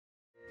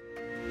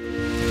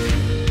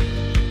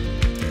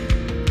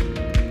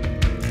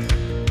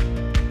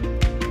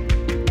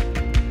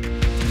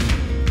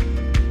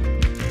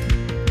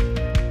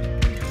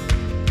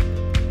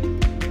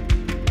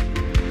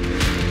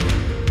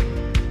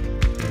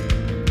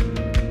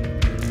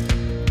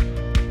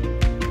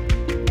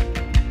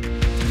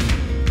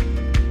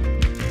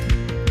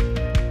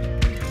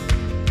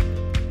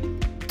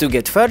To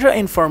get further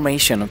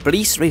information,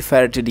 please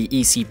refer to the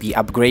ECP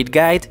Upgrade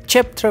Guide,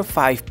 Chapter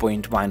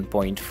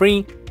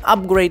 5.1.3,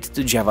 Upgrade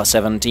to Java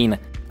 17.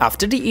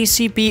 After the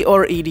ECP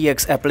or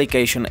EDX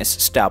application is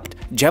stopped,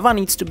 Java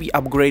needs to be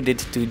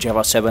upgraded to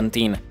Java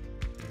 17.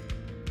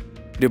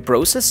 The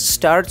process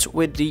starts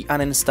with the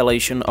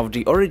uninstallation of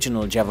the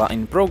original Java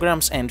in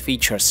Programs and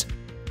Features.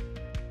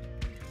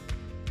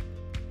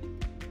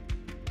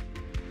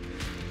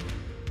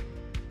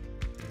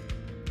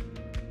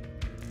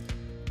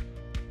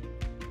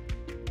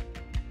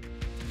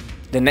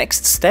 The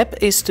next step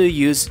is to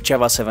use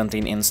Java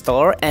 17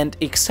 installer and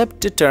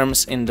accept the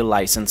terms in the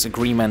license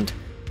agreement.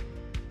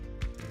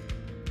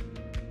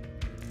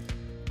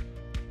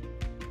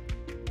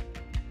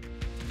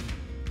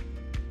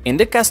 In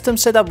the Custom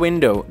Setup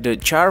window, the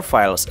jar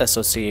files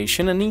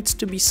association needs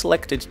to be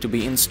selected to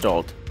be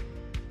installed.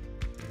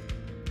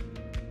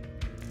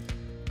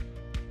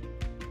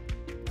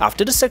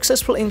 After the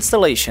successful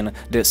installation,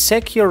 the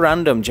Secure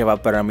Random Java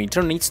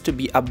parameter needs to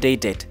be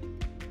updated.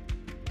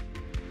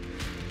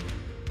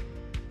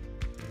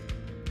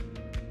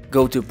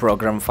 Go to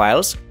Program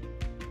Files,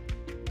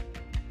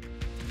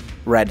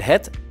 Red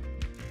Hat,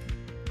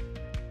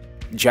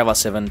 Java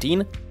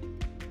 17,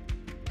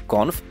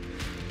 Conf,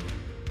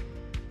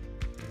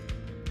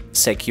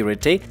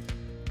 Security,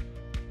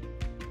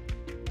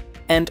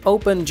 and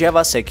open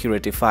Java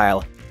Security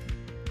file.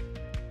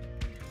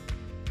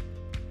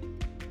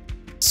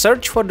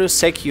 Search for the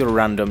Secure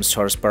Random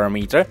source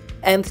parameter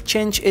and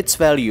change its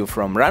value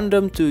from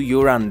random to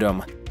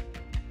urandom.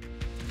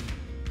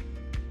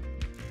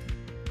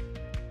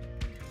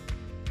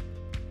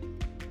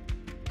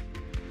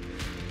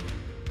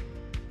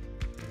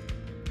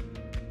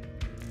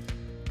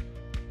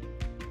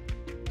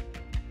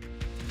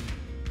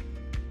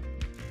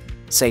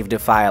 Save the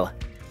file.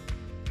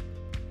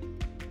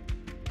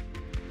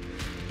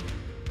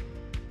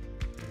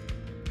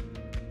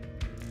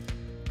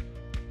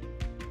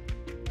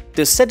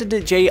 To set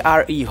the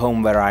JRE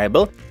home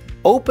variable,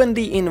 open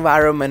the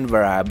Environment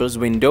Variables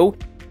window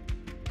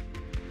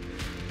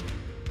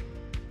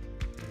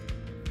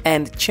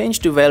and change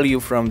the value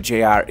from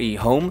JRE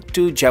home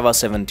to Java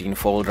 17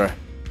 folder.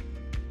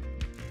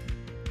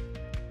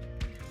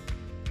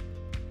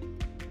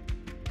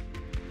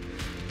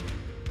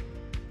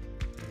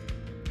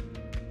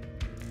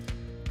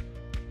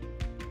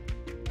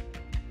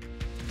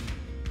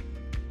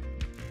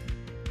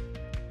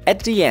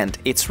 At the end,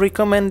 it's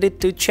recommended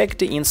to check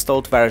the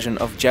installed version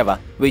of Java,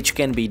 which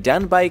can be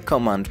done by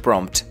command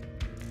prompt.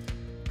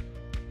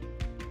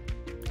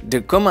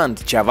 The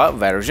command Java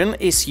version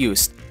is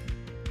used.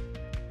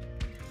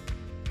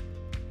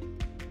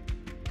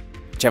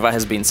 Java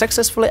has been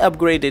successfully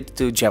upgraded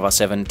to Java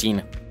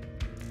 17.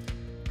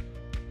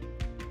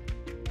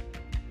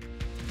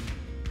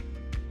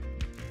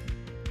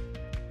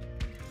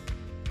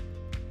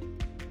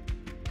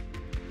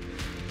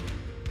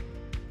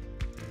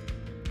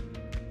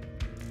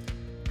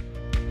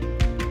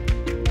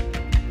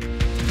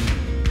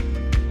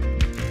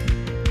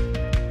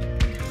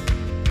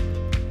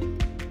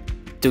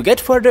 To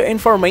get further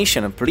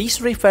information, please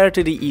refer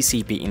to the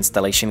ECP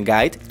Installation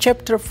Guide,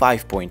 Chapter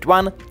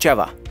 5.1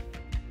 Java.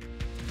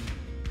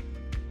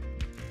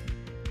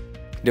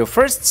 The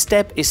first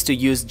step is to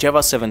use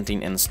Java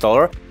 17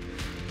 installer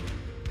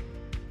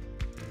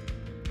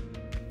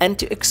and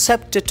to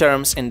accept the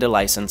terms in the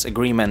license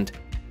agreement.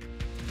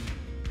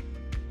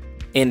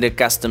 In the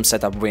Custom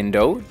Setup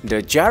window,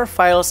 the jar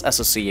files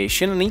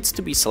association needs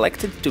to be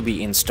selected to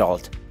be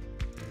installed.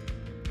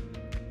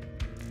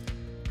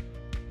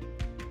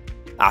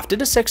 After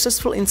the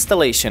successful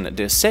installation,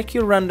 the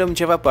Secure Random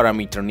Java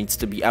parameter needs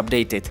to be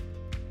updated.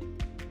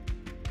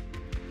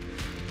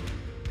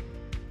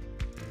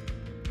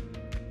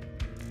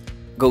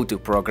 Go to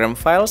Program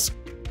Files,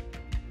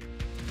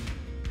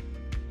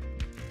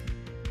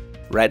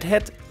 Red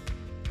Hat,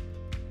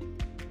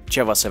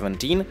 Java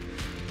 17,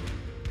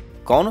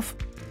 Conf,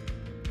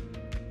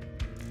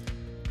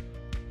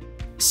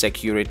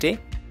 Security,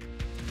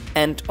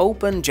 and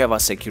open Java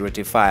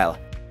Security file.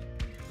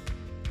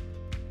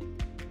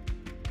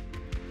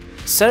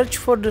 Search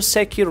for the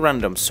Secure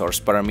Random source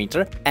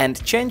parameter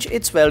and change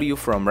its value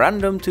from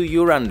random to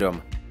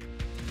urandom.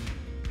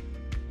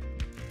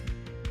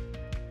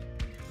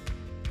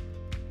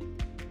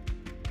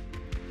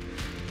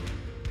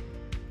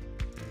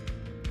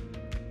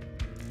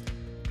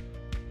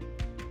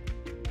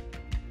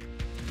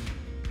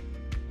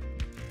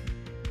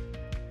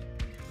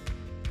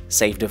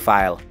 Save the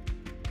file.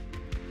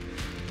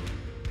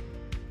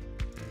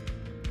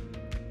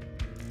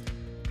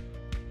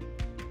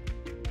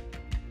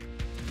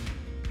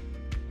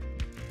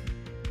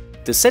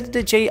 To set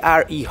the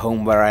JRE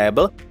home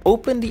variable,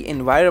 open the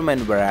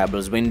Environment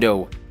Variables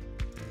window.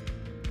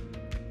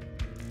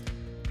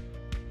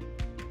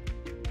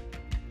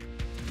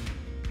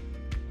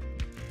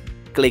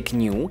 Click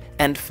New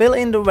and fill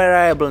in the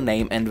variable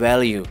name and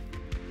value.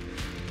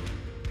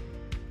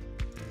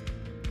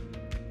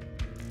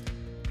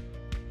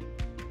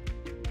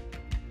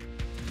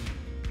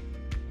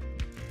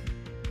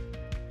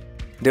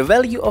 The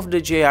value of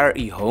the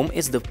JRE home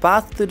is the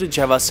path to the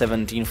Java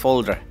 17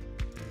 folder.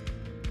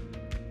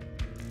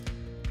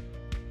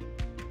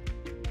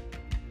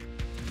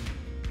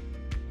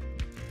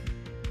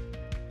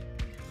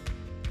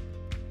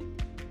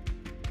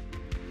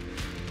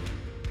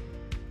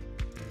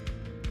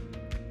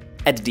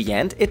 At the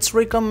end, it's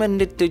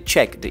recommended to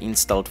check the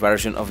installed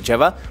version of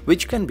Java,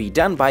 which can be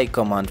done by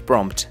command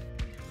prompt.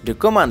 The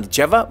command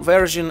Java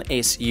version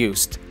is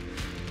used.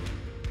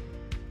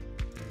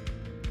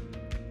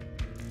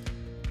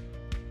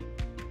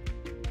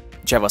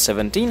 Java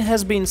 17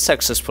 has been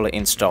successfully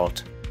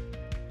installed.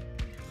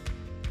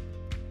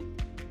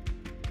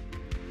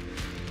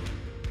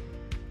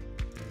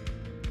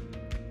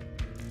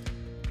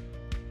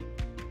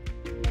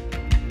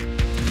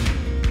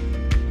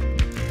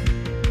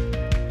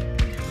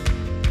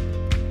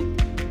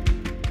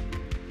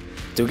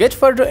 To get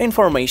further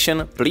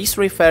information, please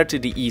refer to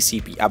the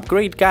ECP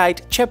Upgrade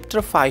Guide, Chapter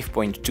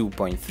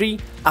 5.2.3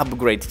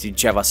 Upgrade to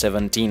Java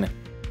 17.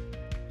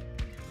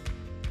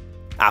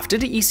 After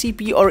the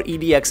ECP or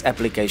EDX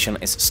application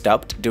is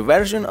stopped, the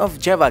version of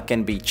Java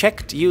can be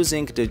checked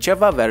using the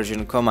Java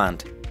version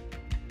command.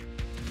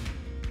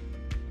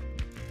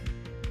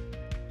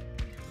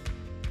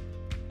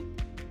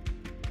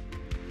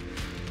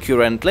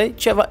 Currently,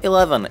 Java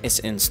 11 is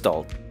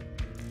installed.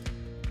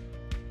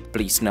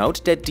 Please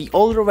note that the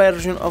older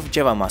version of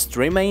Java must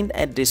remain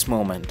at this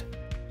moment.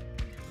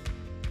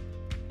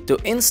 To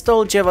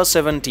install Java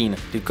 17,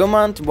 the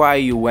command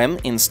yum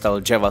install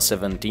Java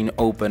 17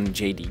 open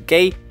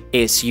JDK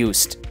is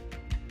used.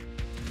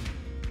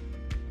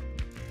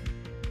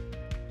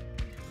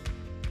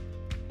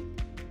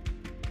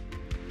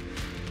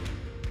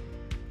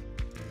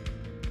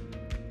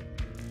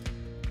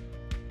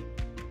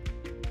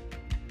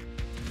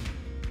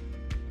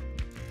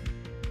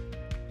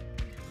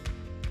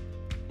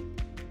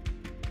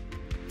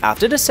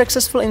 After the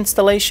successful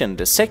installation,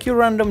 the secure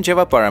random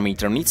Java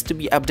parameter needs to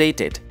be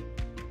updated.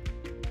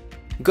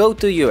 Go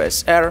to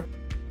usr,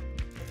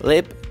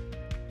 lib,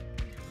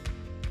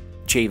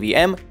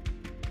 jvm,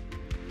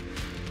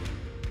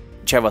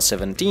 Java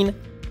 17,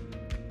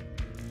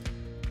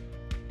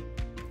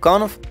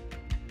 conf,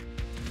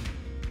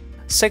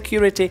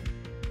 security,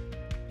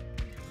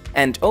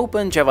 and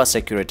open Java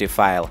security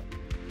file.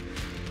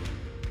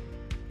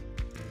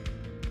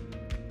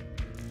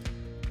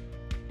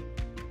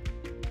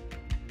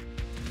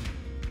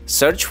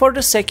 Search for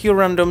the secure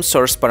random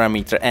source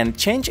parameter and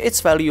change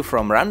its value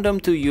from random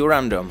to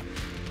urandom.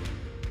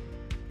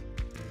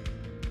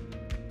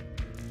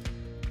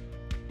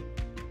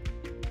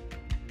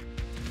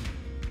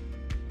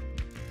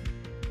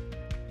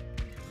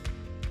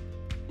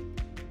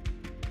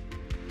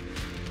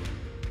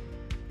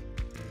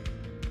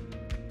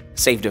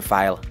 Save the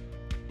file.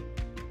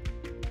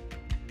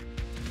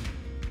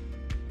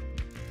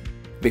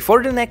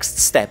 Before the next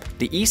step,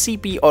 the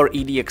ECP or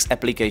EDX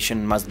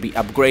application must be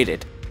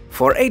upgraded.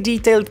 For a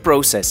detailed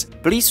process,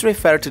 please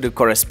refer to the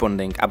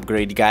corresponding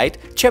upgrade guide,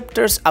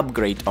 chapters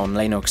Upgrade on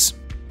Linux.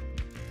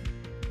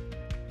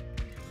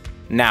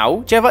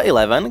 Now, Java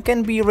 11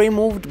 can be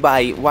removed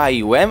by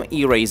yum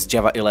erase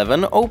Java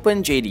 11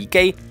 open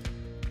JDK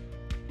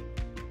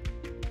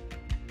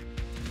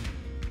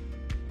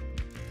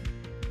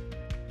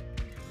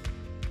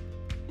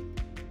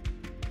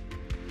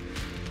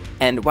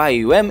and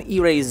yum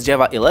erase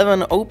Java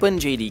 11 open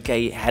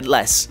JDK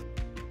headless.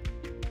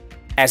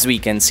 As we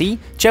can see,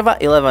 Java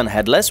 11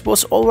 headless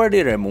was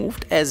already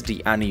removed as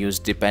the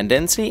unused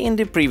dependency in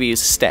the previous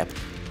step.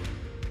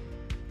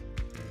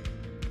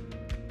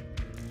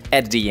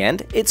 At the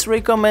end, it's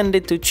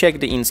recommended to check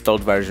the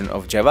installed version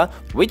of Java,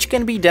 which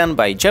can be done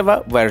by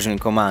Java version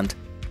command.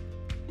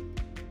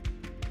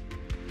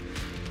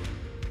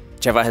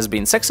 Java has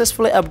been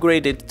successfully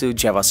upgraded to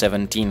Java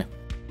 17.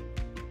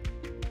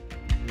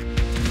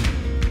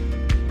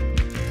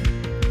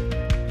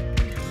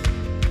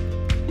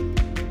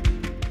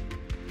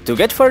 To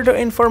get further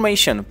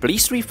information,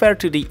 please refer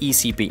to the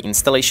ECP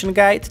Installation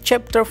Guide,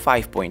 Chapter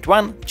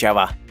 5.1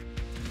 Java.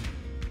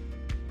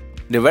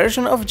 The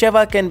version of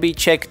Java can be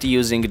checked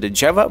using the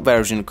Java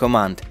version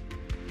command.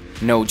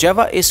 No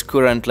Java is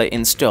currently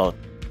installed.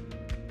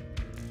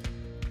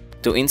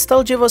 To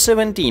install Java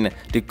 17,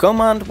 the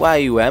command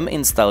yum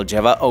install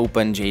Java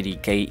open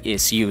JDK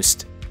is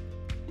used.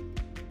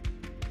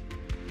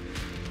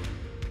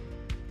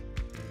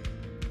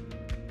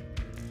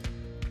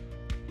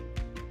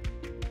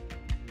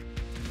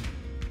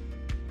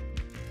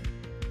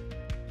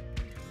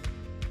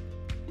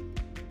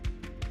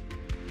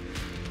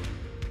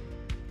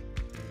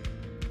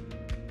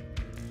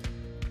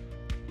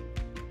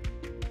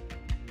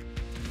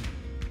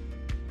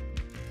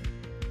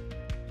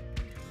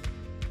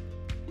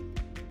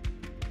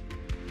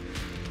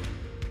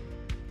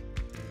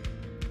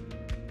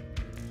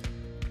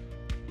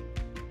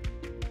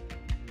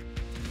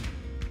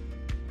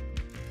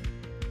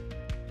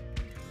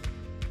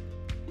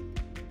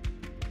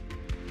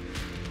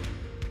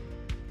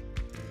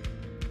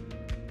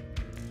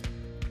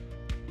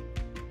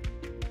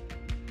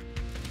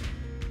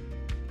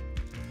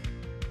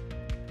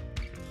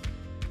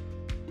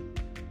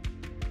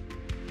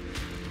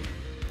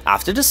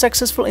 After the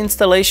successful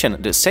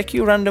installation, the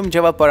secure random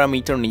Java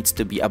parameter needs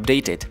to be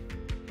updated.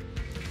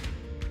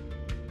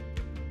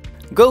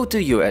 Go to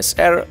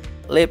usr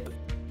lib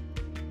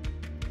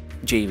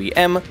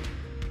jvm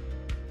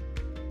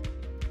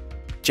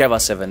Java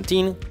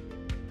 17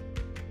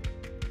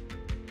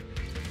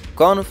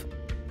 conf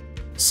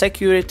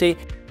security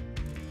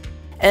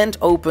and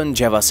open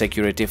Java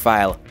security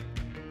file.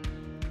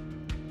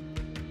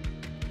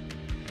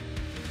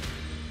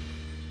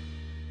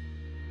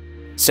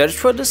 Search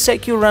for the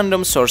secure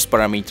random source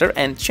parameter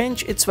and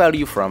change its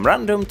value from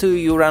random to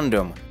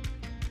urandom.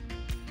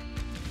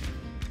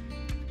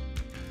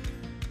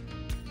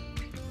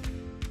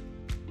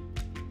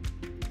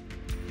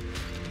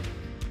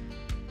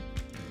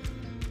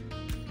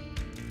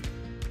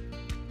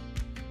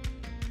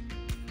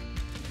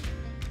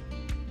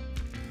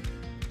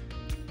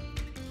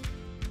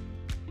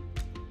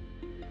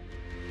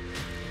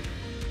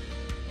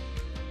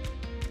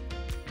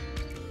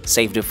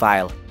 Save the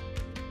file.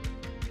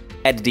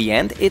 At the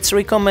end, it's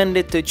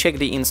recommended to check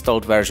the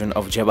installed version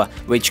of Java,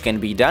 which can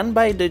be done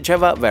by the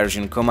Java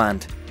version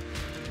command.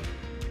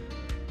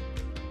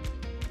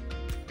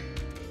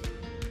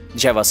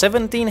 Java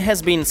 17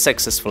 has been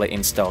successfully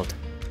installed.